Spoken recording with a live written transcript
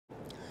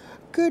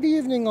Good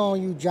evening, all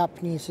you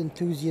Japanese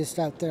enthusiasts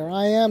out there.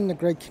 I am the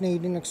Great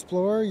Canadian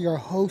Explorer, your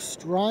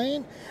host,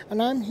 Ryan,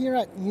 and I'm here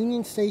at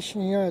Union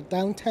Station here at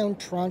downtown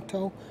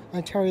Toronto,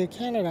 Ontario,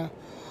 Canada,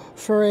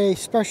 for a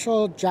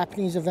special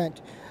Japanese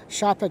event,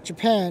 Shop at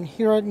Japan,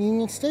 here at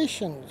Union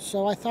Station.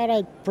 So I thought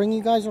I'd bring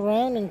you guys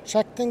around and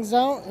check things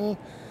out and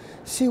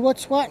see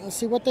what's what and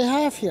see what they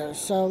have here.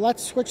 So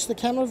let's switch the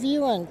camera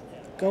view and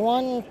go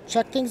on and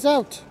check things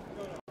out.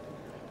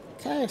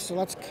 Okay, so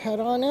let's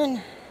head on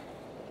in.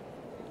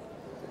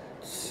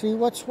 See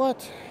what's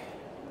what.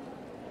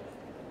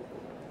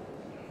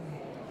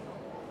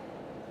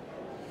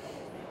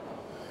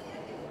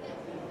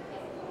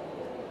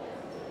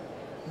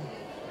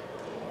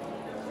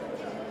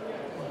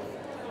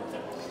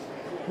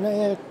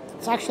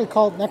 It's actually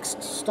called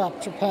Next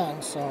Stop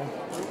Japan, so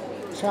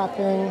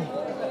shopping.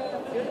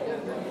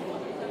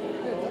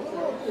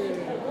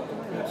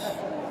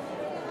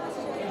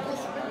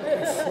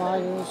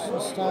 Flyers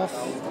and stuff.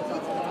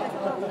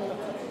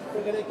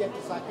 We're gonna get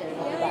the sake and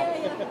all back.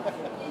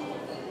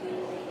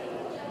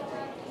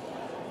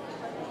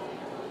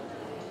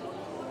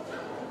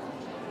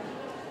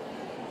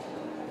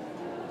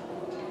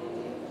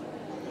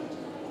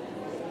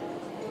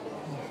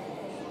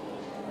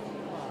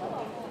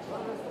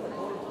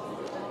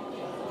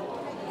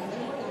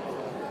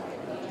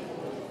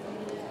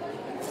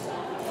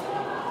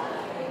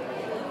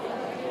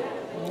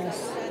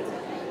 Yes.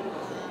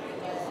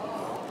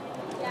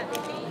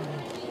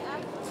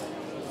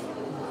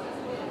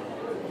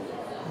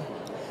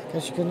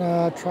 Guess you can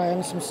try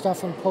on some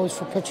stuff and pose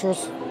for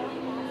pictures.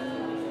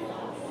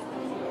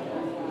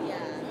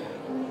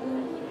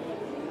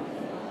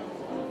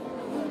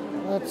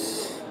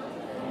 Let's.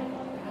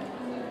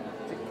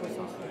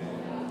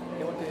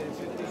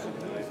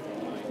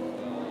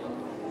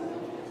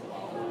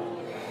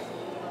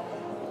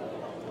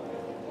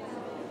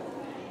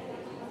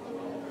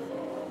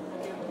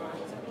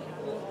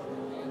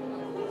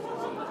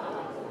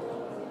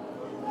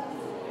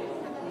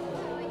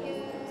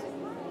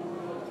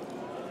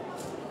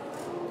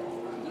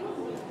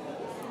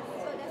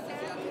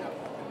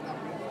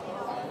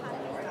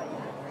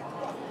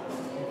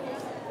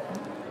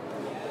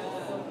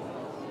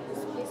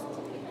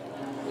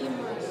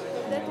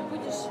 Когда ты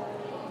будешь...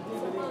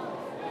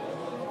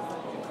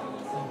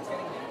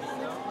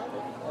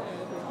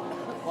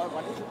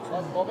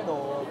 có cái đồ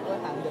có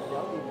hàng Nhật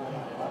béo thì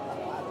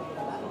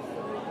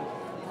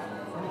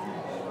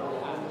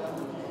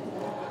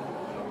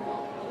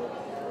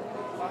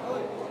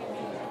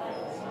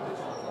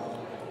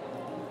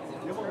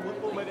nếu mà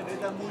muốn mua mấy cái đấy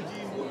ra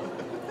Muji mua.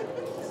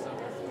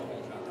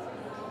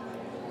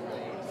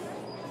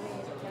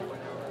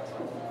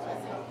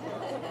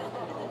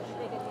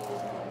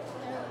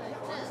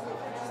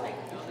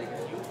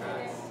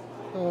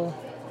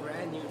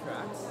 Brand new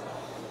tracks.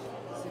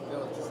 It's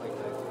built just like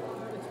that.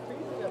 It's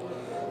pretty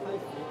high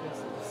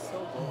frequency. It's so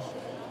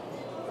bullshit.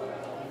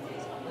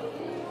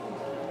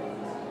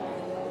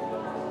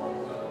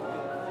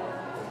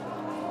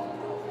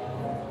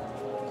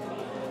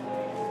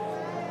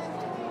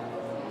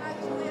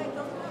 Actually, I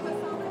don't have a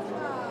sandwich.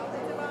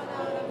 It's about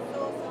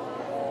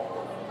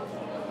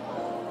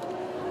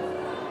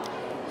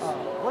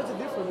What's the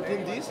difference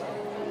between these?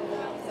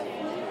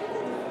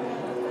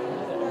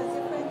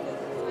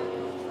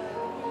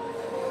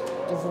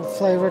 Different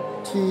flavored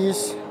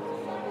teas,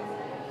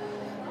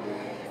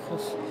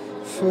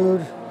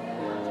 food.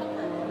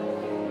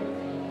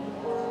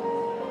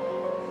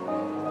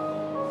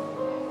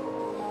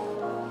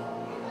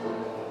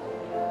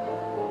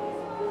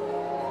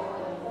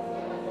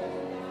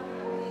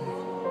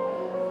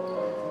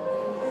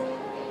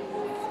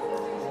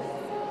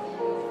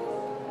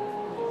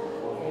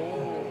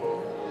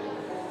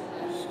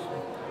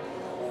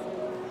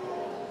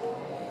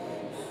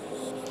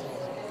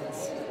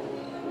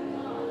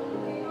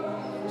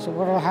 So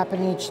what will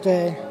happen each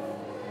day?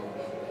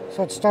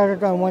 So it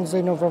started on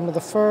Wednesday, November the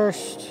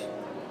 1st.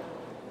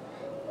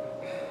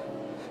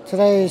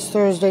 Today is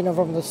Thursday,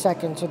 November the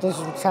 2nd, so this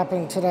is what's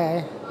happening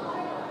today.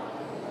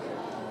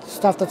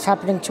 Stuff that's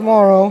happening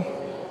tomorrow.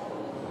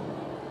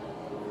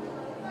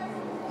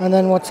 And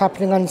then what's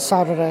happening on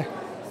Saturday.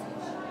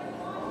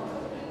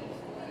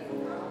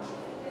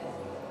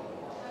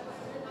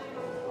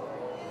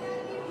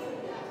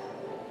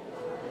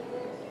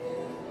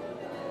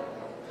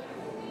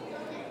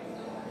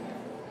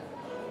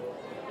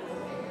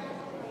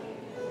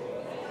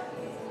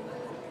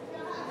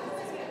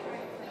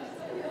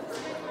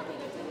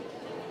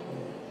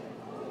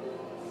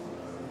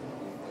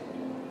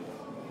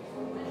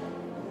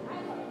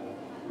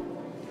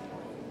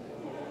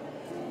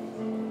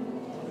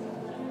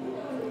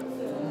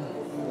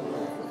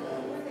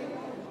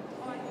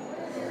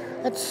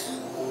 Let's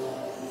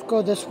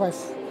go this way.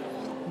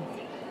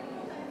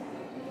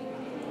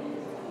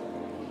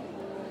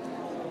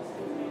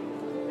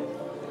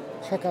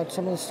 Check out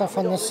some of the stuff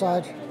on this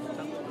side.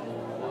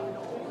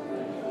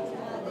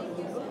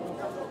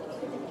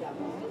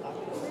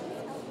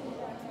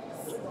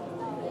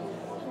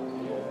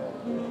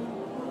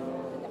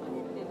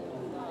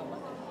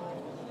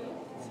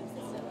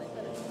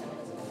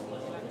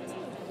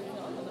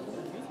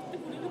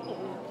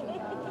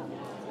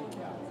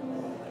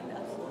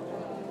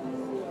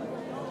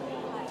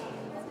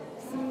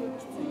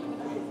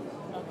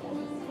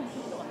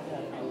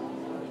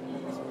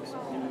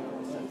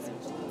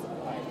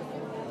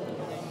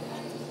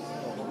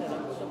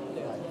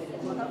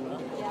 やべ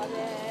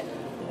え。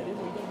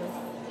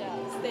じゃあ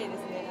ステイで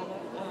すね。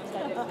2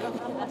人で明日も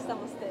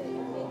ステイ。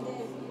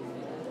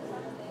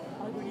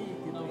アグリーっ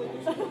て言ってる。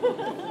本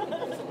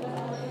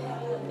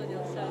当にお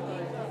っしゃる通り。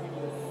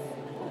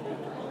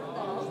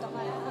明日早く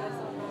来れそう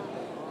な。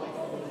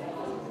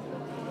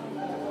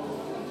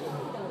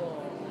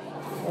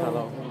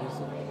Hello.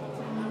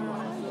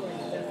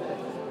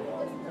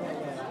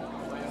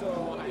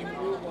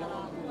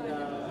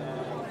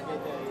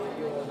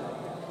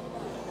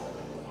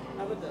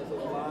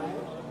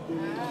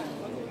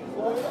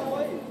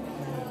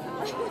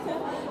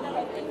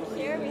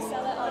 Here we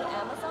sell it on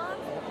Amazon.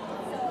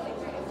 So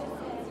if you're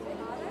interested in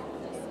the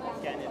product, just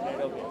Scan it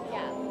right away.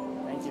 yeah.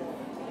 Thank you.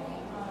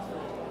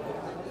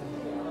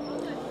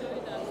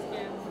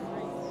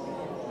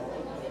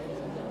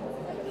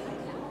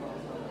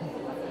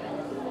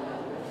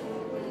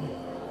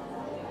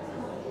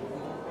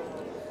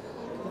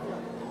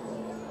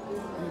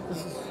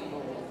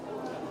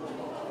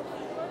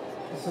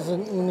 This is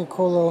an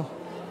Uniqlo.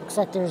 Looks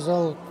like there's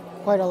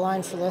quite a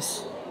line for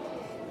this.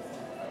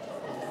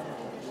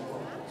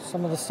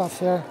 Some of the stuff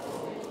here.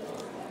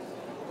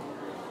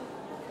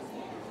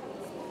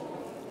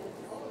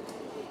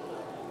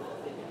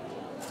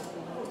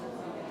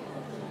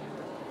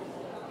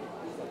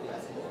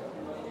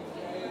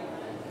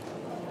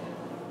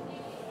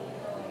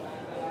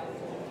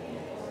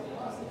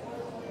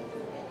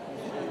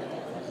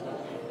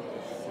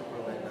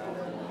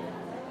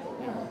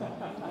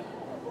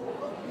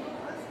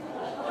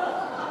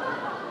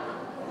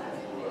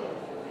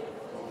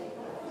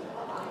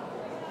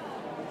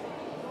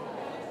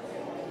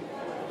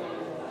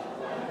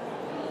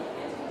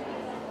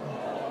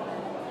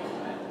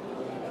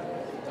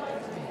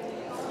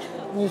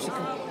 Music.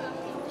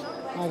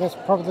 I guess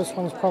probably this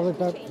one's probably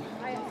about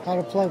how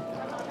to play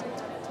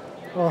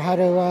or how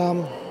to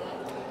learn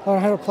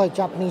how to play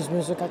Japanese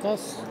music, I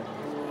guess. I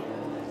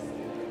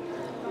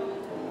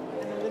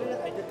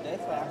did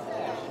this by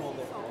accident. I pulled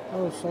it.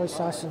 Oh, soy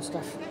sauce and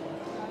stuff.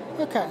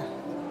 Okay.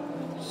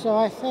 So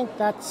I think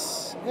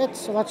that's it.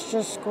 So let's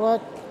just go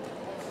out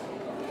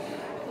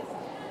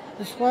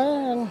this way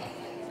and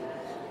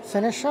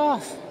finish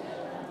off.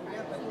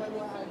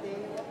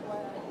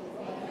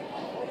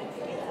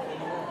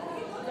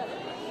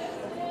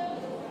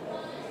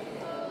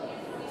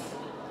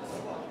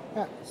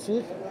 Yeah,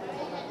 see?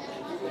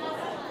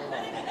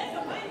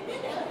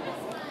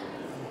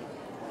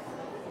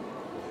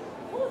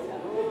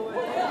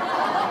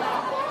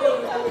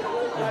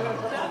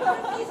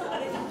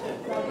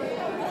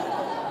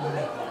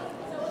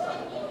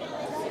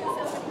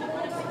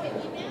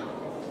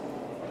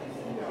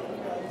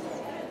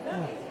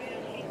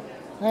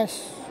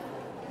 Nice.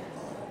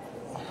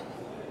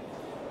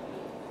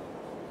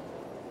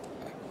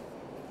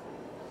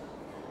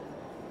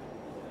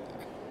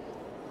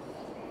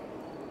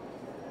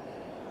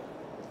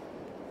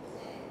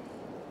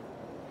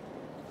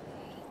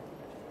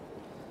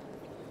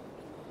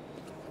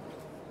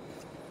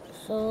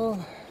 So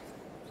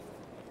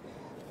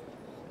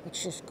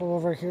let's just go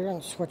over here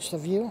and switch the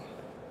view.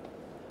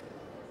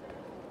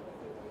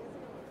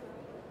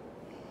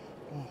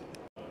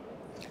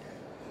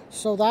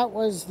 So that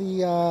was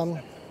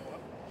the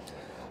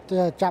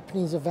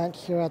Japanese event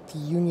here at the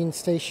Union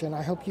Station.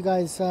 I hope you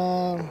guys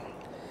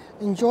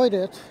enjoyed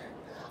it.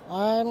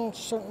 I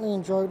certainly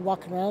enjoyed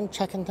walking around,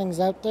 checking things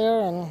out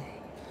there, and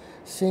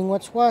seeing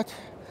what's what.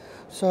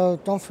 So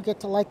don't forget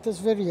to like this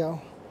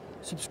video,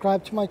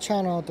 subscribe to my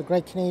channel, The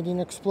Great Canadian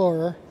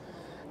Explorer,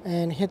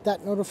 and hit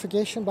that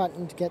notification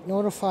button to get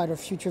notified of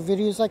future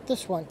videos like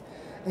this one.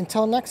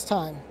 Until next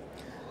time,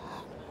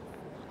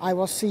 I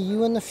will see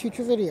you in the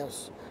future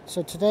videos.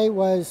 So today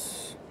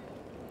was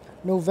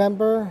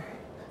November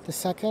the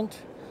 2nd,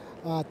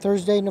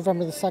 Thursday,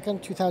 November the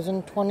 2nd,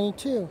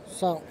 2022.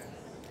 So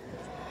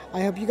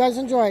I hope you guys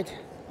enjoyed.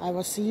 I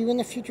will see you in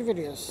the future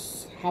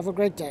videos. Have a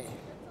great day.